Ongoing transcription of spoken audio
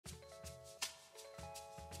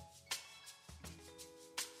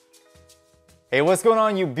Hey, what's going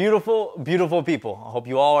on, you beautiful, beautiful people? I hope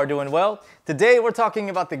you all are doing well. Today, we're talking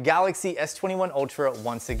about the Galaxy S21 Ultra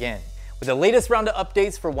once again. With the latest round of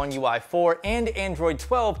updates for One UI 4 and Android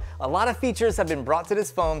 12, a lot of features have been brought to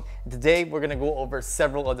this phone. Today, we're gonna go over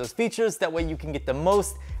several of those features. That way you can get the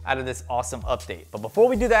most out of this awesome update. But before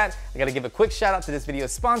we do that, I gotta give a quick shout out to this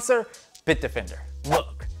video's sponsor, Bitdefender.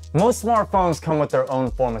 Look, most smartphones come with their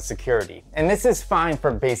own form of security, and this is fine for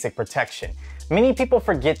basic protection. Many people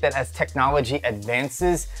forget that as technology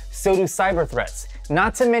advances, so do cyber threats.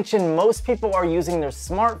 Not to mention, most people are using their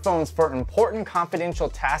smartphones for important confidential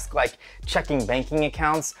tasks like checking banking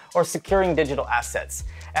accounts or securing digital assets.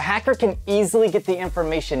 A hacker can easily get the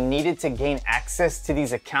information needed to gain access to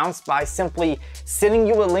these accounts by simply sending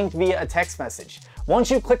you a link via a text message. Once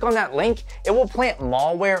you click on that link, it will plant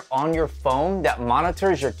malware on your phone that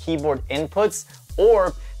monitors your keyboard inputs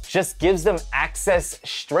or just gives them access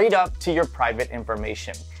straight up to your private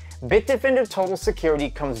information. Bitdefender Total Security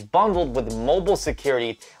comes bundled with mobile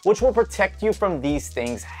security, which will protect you from these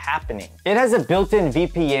things happening. It has a built-in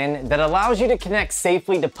VPN that allows you to connect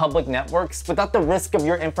safely to public networks without the risk of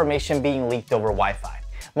your information being leaked over Wi-Fi.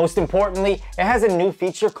 Most importantly, it has a new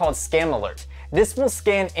feature called Scam Alert. This will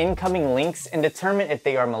scan incoming links and determine if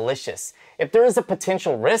they are malicious. If there is a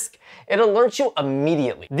potential risk, it alerts you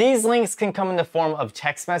immediately. These links can come in the form of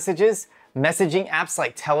text messages, messaging apps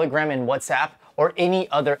like Telegram and WhatsApp, or any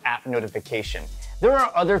other app notification. There are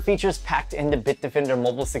other features packed into Bitdefender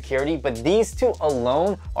Mobile Security, but these two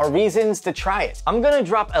alone are reasons to try it. I'm gonna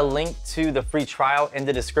drop a link to the free trial in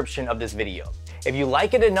the description of this video. If you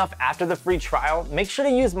like it enough after the free trial, make sure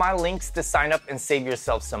to use my links to sign up and save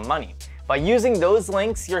yourself some money. By using those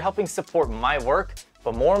links, you're helping support my work,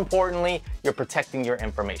 but more importantly, you're protecting your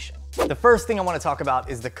information. The first thing I want to talk about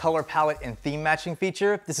is the color palette and theme matching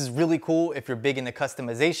feature. This is really cool. If you're big into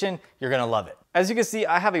customization, you're gonna love it. As you can see,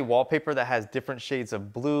 I have a wallpaper that has different shades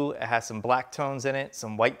of blue. It has some black tones in it,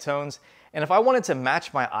 some white tones. And if I wanted to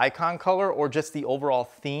match my icon color or just the overall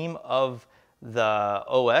theme of the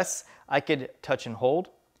OS, I could touch and hold,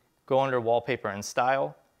 go under wallpaper and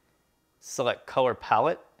style, select color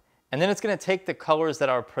palette, and then it's gonna take the colors that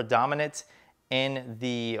are predominant in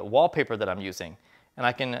the wallpaper that I'm using. And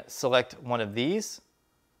I can select one of these,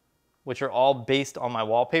 which are all based on my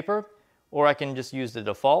wallpaper, or I can just use the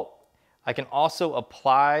default. I can also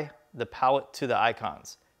apply the palette to the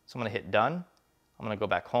icons. So I'm gonna hit done. I'm gonna go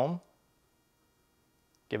back home,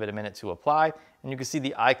 give it a minute to apply, and you can see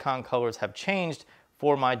the icon colors have changed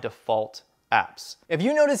for my default apps. If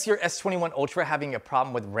you notice your S21 Ultra having a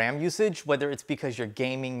problem with RAM usage, whether it's because you're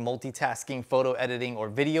gaming, multitasking, photo editing, or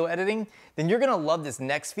video editing, then you're gonna love this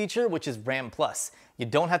next feature, which is RAM Plus. You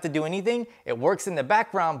don't have to do anything, it works in the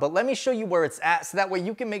background, but let me show you where it's at so that way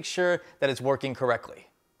you can make sure that it's working correctly.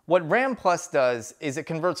 What RAM Plus does is it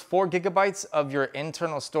converts 4 gigabytes of your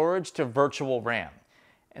internal storage to virtual RAM.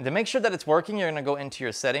 And to make sure that it's working, you're gonna go into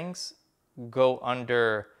your settings, go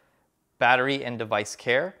under battery and device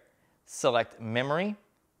care, select memory,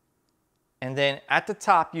 and then at the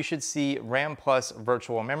top you should see RAM Plus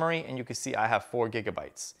virtual memory, and you can see I have 4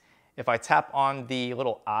 gigabytes. If I tap on the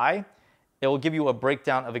little eye, it will give you a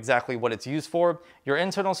breakdown of exactly what it's used for. Your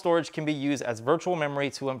internal storage can be used as virtual memory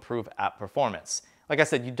to improve app performance. Like I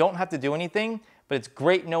said, you don't have to do anything, but it's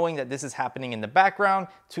great knowing that this is happening in the background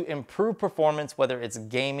to improve performance, whether it's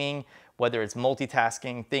gaming, whether it's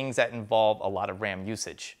multitasking, things that involve a lot of RAM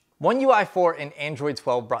usage. One UI 4 and Android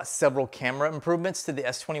 12 brought several camera improvements to the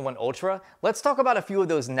S21 Ultra. Let's talk about a few of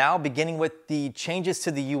those now, beginning with the changes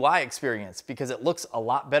to the UI experience because it looks a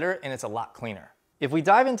lot better and it's a lot cleaner. If we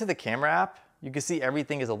dive into the camera app, you can see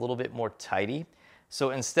everything is a little bit more tidy.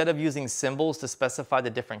 So instead of using symbols to specify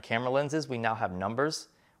the different camera lenses, we now have numbers,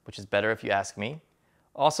 which is better if you ask me.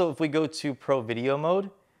 Also, if we go to Pro Video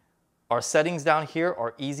mode, our settings down here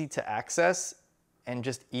are easy to access and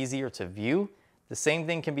just easier to view. The same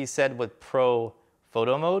thing can be said with Pro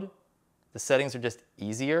Photo mode. The settings are just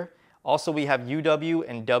easier. Also, we have UW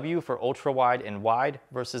and W for ultra wide and wide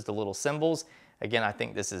versus the little symbols. Again, I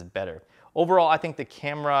think this is better. Overall, I think the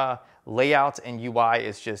camera layout and UI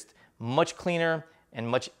is just much cleaner and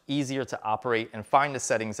much easier to operate and find the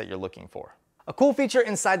settings that you're looking for. A cool feature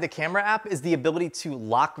inside the camera app is the ability to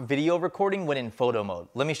lock video recording when in photo mode.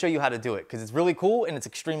 Let me show you how to do it because it's really cool and it's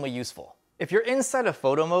extremely useful. If you're inside of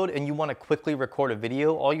photo mode and you want to quickly record a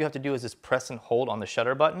video, all you have to do is just press and hold on the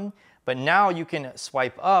shutter button. But now you can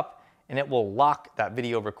swipe up and it will lock that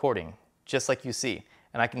video recording, just like you see.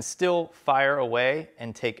 And I can still fire away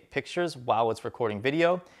and take pictures while it's recording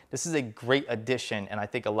video. This is a great addition, and I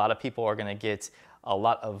think a lot of people are gonna get a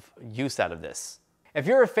lot of use out of this. If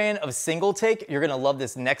you're a fan of single take, you're gonna love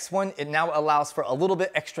this next one. It now allows for a little bit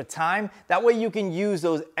extra time. That way you can use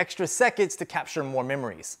those extra seconds to capture more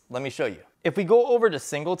memories. Let me show you. If we go over to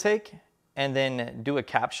single take and then do a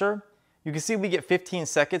capture, you can see we get 15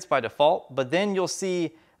 seconds by default, but then you'll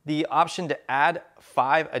see the option to add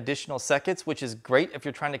 5 additional seconds, which is great if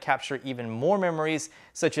you're trying to capture even more memories,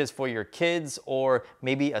 such as for your kids or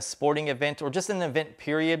maybe a sporting event or just an event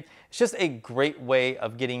period. It's just a great way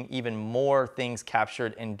of getting even more things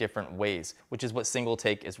captured in different ways, which is what single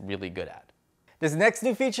take is really good at. This next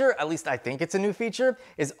new feature, at least I think it's a new feature,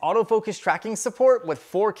 is autofocus tracking support with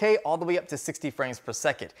 4K all the way up to 60 frames per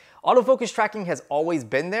second. Autofocus tracking has always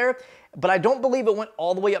been there, but I don't believe it went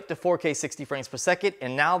all the way up to 4K 60 frames per second,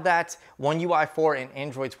 and now that One UI 4 and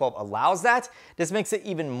Android 12 allows that, this makes it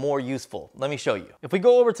even more useful. Let me show you. If we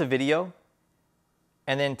go over to video,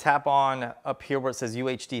 and then tap on up here where it says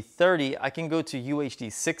UHD 30, I can go to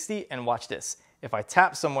UHD 60 and watch this. If I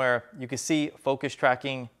tap somewhere, you can see focus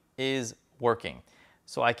tracking is working.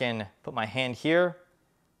 So I can put my hand here,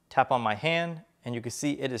 tap on my hand, and you can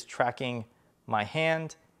see it is tracking my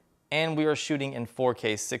hand, and we are shooting in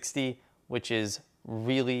 4K 60, which is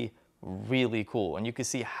really, really cool. And you can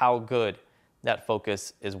see how good that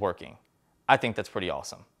focus is working. I think that's pretty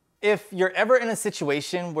awesome. If you're ever in a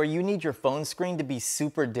situation where you need your phone screen to be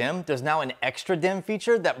super dim, there's now an extra dim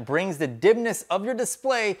feature that brings the dimness of your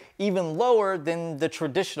display even lower than the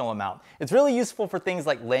traditional amount. It's really useful for things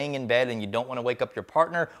like laying in bed and you don't want to wake up your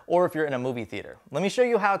partner, or if you're in a movie theater. Let me show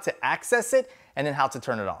you how to access it and then how to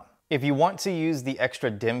turn it on. If you want to use the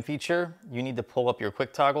extra dim feature, you need to pull up your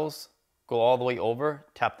quick toggles, go all the way over,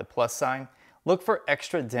 tap the plus sign, look for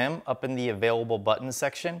extra dim up in the available buttons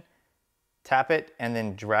section, tap it and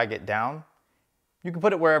then drag it down. You can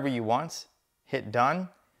put it wherever you want, hit done.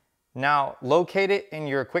 Now locate it in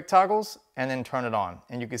your quick toggles and then turn it on.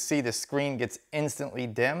 And you can see the screen gets instantly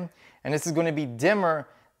dim, and this is going to be dimmer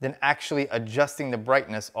than actually adjusting the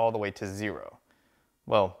brightness all the way to 0.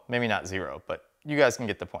 Well, maybe not 0, but you guys can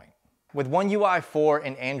get the point. With One UI 4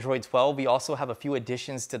 and Android 12, we also have a few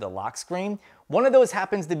additions to the lock screen. One of those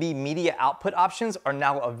happens to be media output options are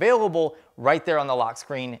now available right there on the lock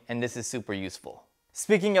screen, and this is super useful.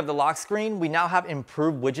 Speaking of the lock screen, we now have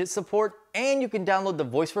improved widget support, and you can download the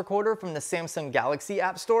voice recorder from the Samsung Galaxy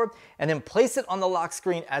App Store and then place it on the lock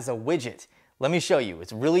screen as a widget. Let me show you.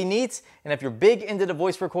 It's really neat, and if you're big into the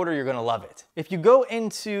voice recorder, you're gonna love it. If you go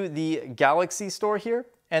into the Galaxy Store here,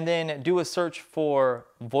 and then do a search for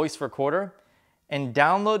voice recorder and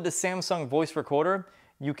download the Samsung voice recorder,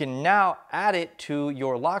 you can now add it to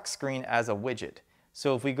your lock screen as a widget.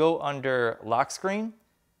 So if we go under lock screen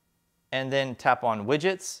and then tap on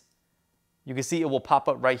widgets, you can see it will pop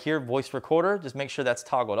up right here, voice recorder. Just make sure that's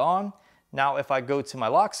toggled on. Now if I go to my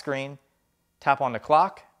lock screen, tap on the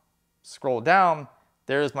clock, scroll down,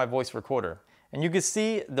 there's my voice recorder. And you can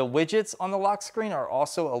see the widgets on the lock screen are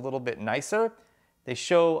also a little bit nicer. They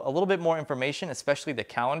show a little bit more information, especially the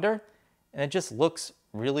calendar, and it just looks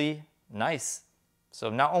really nice.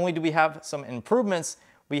 So not only do we have some improvements,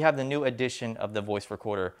 we have the new addition of the voice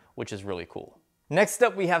recorder, which is really cool. Next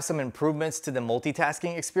up, we have some improvements to the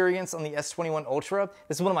multitasking experience on the S21 Ultra.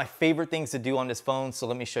 This is one of my favorite things to do on this phone, so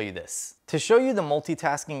let me show you this. To show you the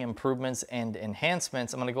multitasking improvements and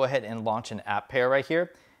enhancements, I'm gonna go ahead and launch an app pair right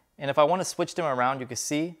here. And if I wanna switch them around, you can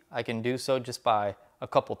see I can do so just by a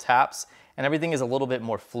couple taps, and everything is a little bit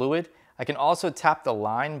more fluid. I can also tap the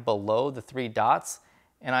line below the 3 dots,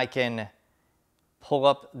 and I can pull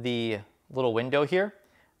up the little window here.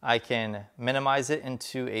 I can minimize it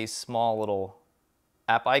into a small little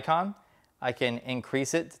app icon. I can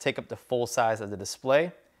increase it to take up the full size of the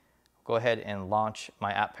display. Go ahead and launch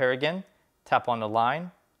my app pair again. Tap on the line.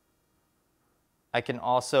 I can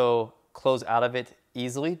also close out of it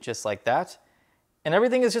easily, just like that. And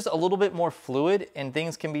everything is just a little bit more fluid, and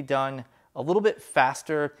things can be done a little bit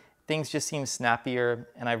faster. Things just seem snappier,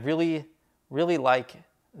 and I really, really like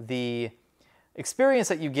the experience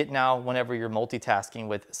that you get now whenever you're multitasking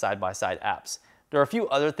with side-by-side apps. There are a few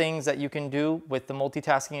other things that you can do with the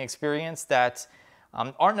multitasking experience that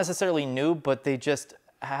aren't necessarily new, but they just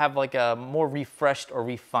have like a more refreshed or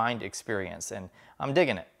refined experience, and I'm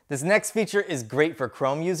digging it. This next feature is great for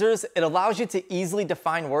Chrome users. It allows you to easily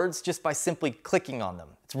define words just by simply clicking on them.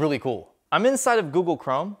 It's really cool. I'm inside of Google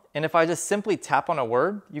Chrome, and if I just simply tap on a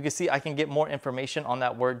word, you can see I can get more information on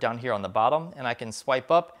that word down here on the bottom, and I can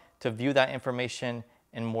swipe up to view that information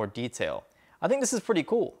in more detail. I think this is pretty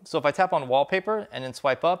cool. So if I tap on wallpaper and then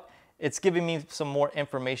swipe up, it's giving me some more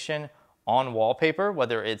information on wallpaper,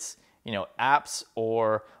 whether it's, apps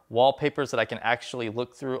or wallpapers that I can actually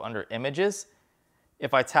look through under images.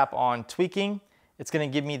 If I tap on tweaking, it's gonna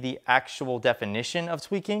give me the actual definition of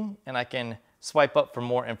tweaking, and I can swipe up for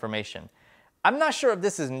more information. I'm not sure if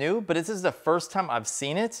this is new, but this is the first time I've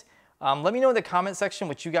seen it. Let me know in the comment section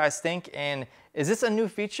what you guys think, and is this a new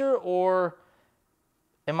feature or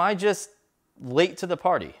am I just late to the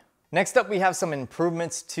party? Next up, we have some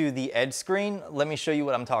improvements to the edge screen. Let me show you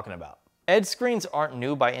what I'm talking about. Edge screens aren't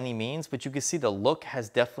new by any means, but you can see the look has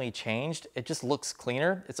definitely changed. It just looks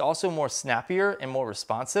cleaner. It's also more snappier and more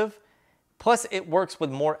responsive. Plus, it works with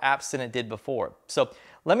more apps than it did before. So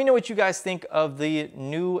let me know what you guys think of the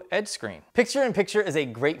new edge screen. Picture-in-picture is a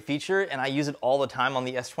great feature, and I use it all the time on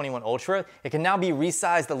the S21 Ultra. It can now be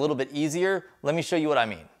resized a little bit easier. Let me show you what I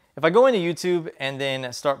mean. If I go into YouTube and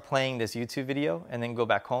then start playing this YouTube video and then go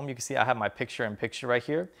back home, you can see I have my picture-in-picture right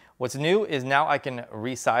here. What's new is now I can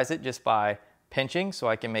resize it just by pinching, so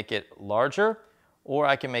I can make it larger or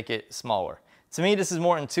I can make it smaller. To me, this is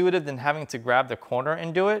more intuitive than having to grab the corner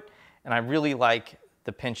and do it, and I really like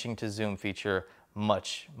the pinching to zoom feature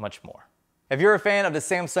much, much more. If you're a fan of the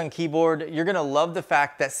Samsung keyboard, you're gonna love the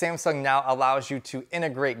fact that Samsung now allows you to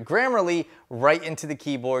integrate Grammarly right into the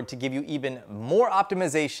keyboard to give you even more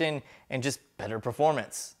optimization and just better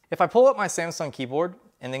performance. If I pull up my Samsung keyboard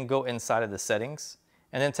and then go inside of the settings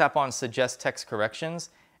and then tap on Suggest Text Corrections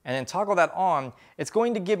and then toggle that on, it's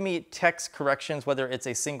going to give me text corrections, whether it's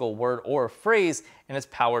a single word or a phrase, and it's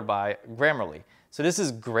powered by Grammarly. So this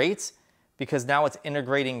is great because now it's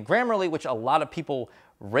integrating Grammarly, which a lot of people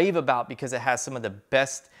rave about because it has some of the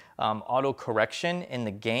best auto correction in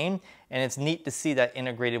the game, and it's neat to see that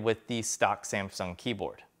integrated with the stock Samsung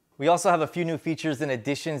keyboard. We also have a few new features and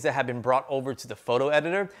additions that have been brought over to the photo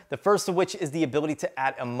editor, the first of which is the ability to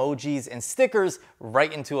add emojis and stickers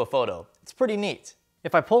right into a photo. It's pretty neat.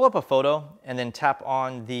 If I pull up a photo and then tap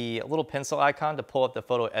on the little pencil icon to pull up the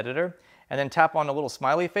photo editor, and then tap on the little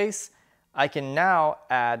smiley face, I can now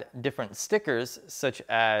add different stickers, such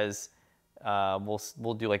as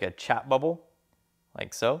we'll do like a chat bubble,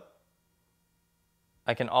 like so.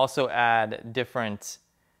 I can also add different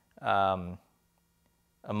emojis,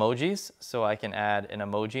 so I can add an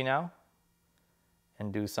emoji now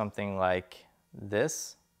and do something like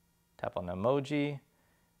this. Tap on the emoji,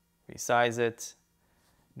 resize it,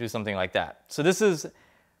 do something like that. So this is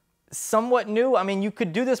somewhat new. I mean, you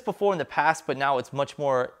could do this before in the past, but now it's much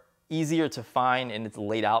more easier to find and it's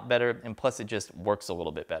laid out better, and plus it just works a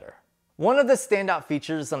little bit better. One of the standout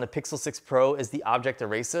features on the Pixel 6 Pro is the object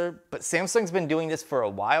eraser, but Samsung's been doing this for a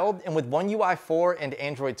while, and with One UI 4 and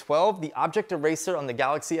Android 12, the object eraser on the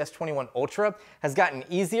Galaxy S21 Ultra has gotten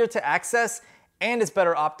easier to access, and it's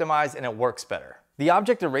better optimized and it works better. The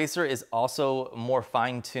object eraser is also more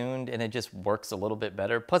fine-tuned and it just works a little bit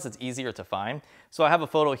better, plus it's easier to find. So I have a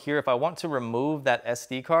photo here. If I want to remove that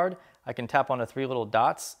SD card, I can tap on the three little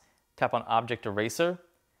dots, tap on object eraser,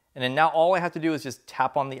 and then now all I have to do is just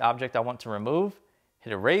tap on the object I want to remove,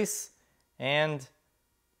 hit erase, and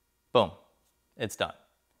boom, it's done.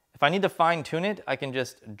 If I need to fine tune it, I can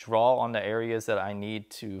just draw on the areas that I need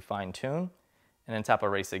to fine tune, and then tap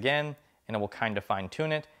erase again, and it will kind of fine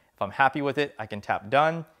tune it. If I'm happy with it, I can tap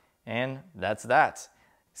done, and that's that.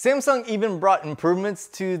 Samsung even brought improvements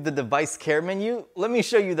to the device care menu. Let me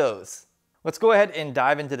show you those. Let's go ahead and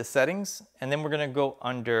dive into the settings, and then we're gonna go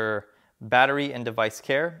under battery and device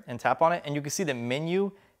care and tap on it, and you can see the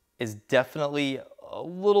menu is definitely a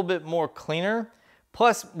little bit more cleaner.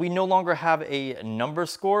 Plus, we no longer have a number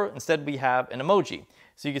score. Instead, we have an emoji.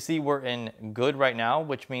 So you can see we're in good right now,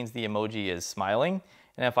 which means the emoji is smiling.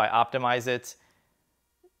 And if I optimize it,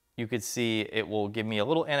 you could see it will give me a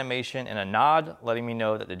little animation and a nod, letting me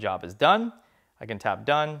know that the job is done. I can tap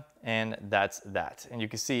done, and that's that. And you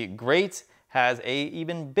can see great has a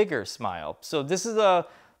even bigger smile. So this is a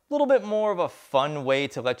little bit more of a fun way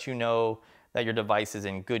to let you know that your device is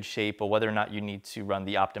in good shape or whether or not you need to run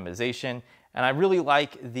the optimization. And I really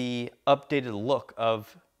like the updated look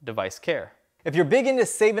of device care. If you're big into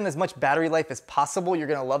saving as much battery life as possible, you're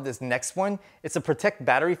gonna love this next one. It's a protect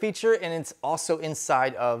battery feature, and it's also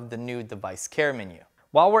inside of the new device care menu.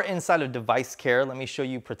 While we're inside of device care, let me show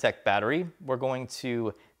you protect battery. We're going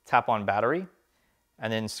to tap on battery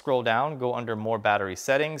and then scroll down, go under more battery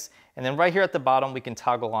settings. And then right here at the bottom, we can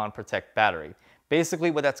toggle on protect battery. Basically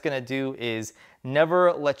what that's gonna do is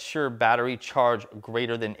never let your battery charge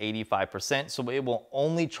greater than 85%. So it will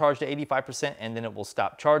only charge to 85% and then it will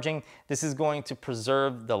stop charging. This is going to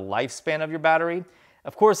preserve the lifespan of your battery.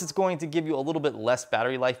 Of course, it's going to give you a little bit less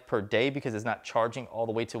battery life per day because it's not charging all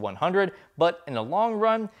the way to 100, but in the long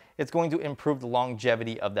run, it's going to improve the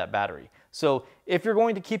longevity of that battery. So if you're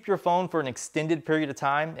going to keep your phone for an extended period of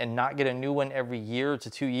time and not get a new one every year to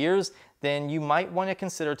 2 years, then you might want to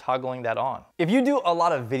consider toggling that on. If you do a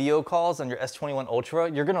lot of video calls on your S21 Ultra,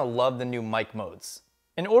 you're gonna love the new mic modes.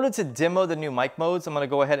 In order to demo the new mic modes, I'm gonna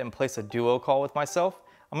go ahead and place a duo call with myself.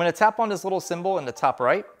 I'm gonna tap on this little symbol in the top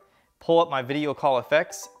right, pull up my video call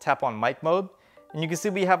effects, tap on mic mode, and you can see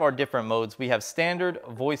we have our different modes. We have standard,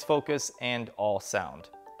 voice focus, and all sound.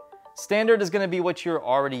 Standard is going to be what you're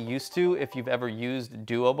already used to if you've ever used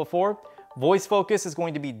Duo before. Voice focus is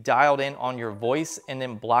going to be dialed in on your voice and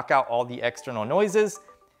then block out all the external noises.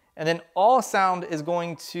 And then all sound is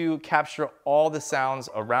going to capture all the sounds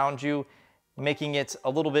around you, making it a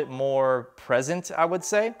little bit more present, I would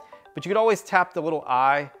say. But you could always tap the little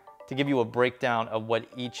eye to give you a breakdown of what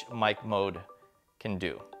each mic mode can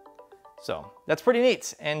do. So that's pretty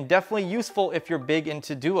neat and definitely useful if you're big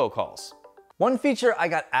into Duo calls. One feature I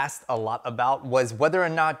got asked a lot about was whether or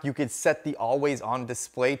not you could set the always on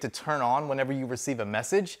display to turn on whenever you receive a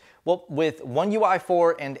message. Well, with One UI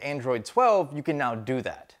 4 and Android 12, you can now do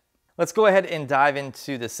that. Let's go ahead and dive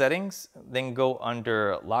into the settings, then go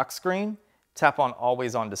under lock screen, tap on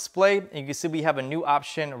always on display, and you can see we have a new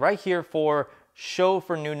option right here for show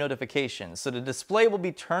for new notifications. So the display will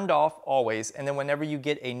be turned off always, and then whenever you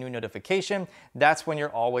get a new notification, that's when your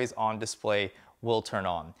always on display will turn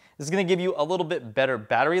on. This is going to give you a little bit better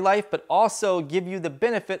battery life, but also give you the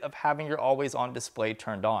benefit of having your always on display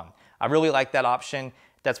turned on. I really like that option.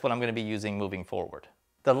 That's what I'm going to be using moving forward.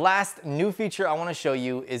 The last new feature I want to show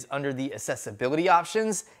you is under the accessibility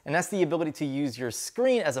options, and that's the ability to use your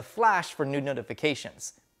screen as a flash for new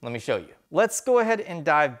notifications. Let me show you. Let's go ahead and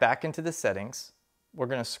dive back into the settings. We're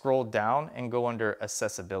going to scroll down and go under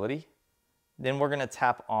accessibility. Then we're going to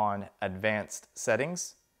tap on advanced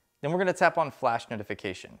settings. Then we're going to tap on flash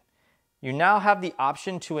notification. You now have the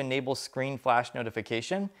option to enable screen flash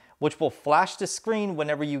notification, which will flash the screen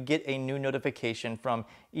whenever you get a new notification from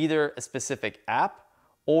either a specific app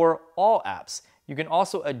or all apps. You can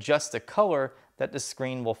also adjust the color that the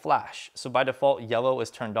screen will flash. So by default, yellow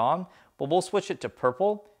is turned on, but we'll switch it to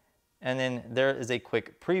purple. And then there is a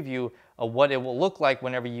quick preview of what it will look like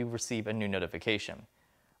whenever you receive a new notification.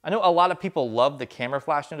 I know a lot of people love the camera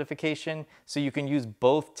flash notification, so you can use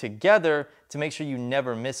both together to make sure you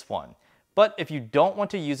never miss one. But if you don't want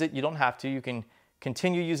to use it, you don't have to. You can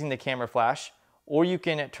continue using the camera flash, or you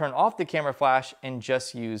can turn off the camera flash and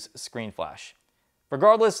just use screen flash.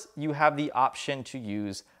 Regardless, you have the option to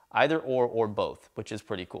use either or both, which is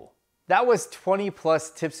pretty cool. That was 20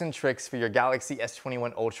 plus tips and tricks for your Galaxy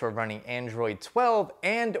S21 Ultra running Android 12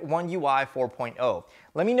 and One UI 4.0.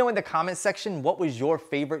 Let me know in the comment section what was your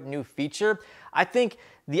favorite new feature. I think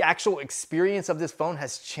the actual experience of this phone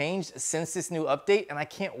has changed since this new update, and I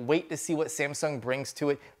can't wait to see what Samsung brings to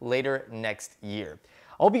it later next year.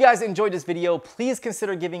 I hope you guys enjoyed this video. Please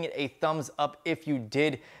consider giving it a thumbs up if you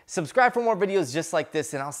did. Subscribe for more videos just like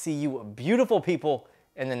this, and I'll see you beautiful people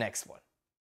in the next one.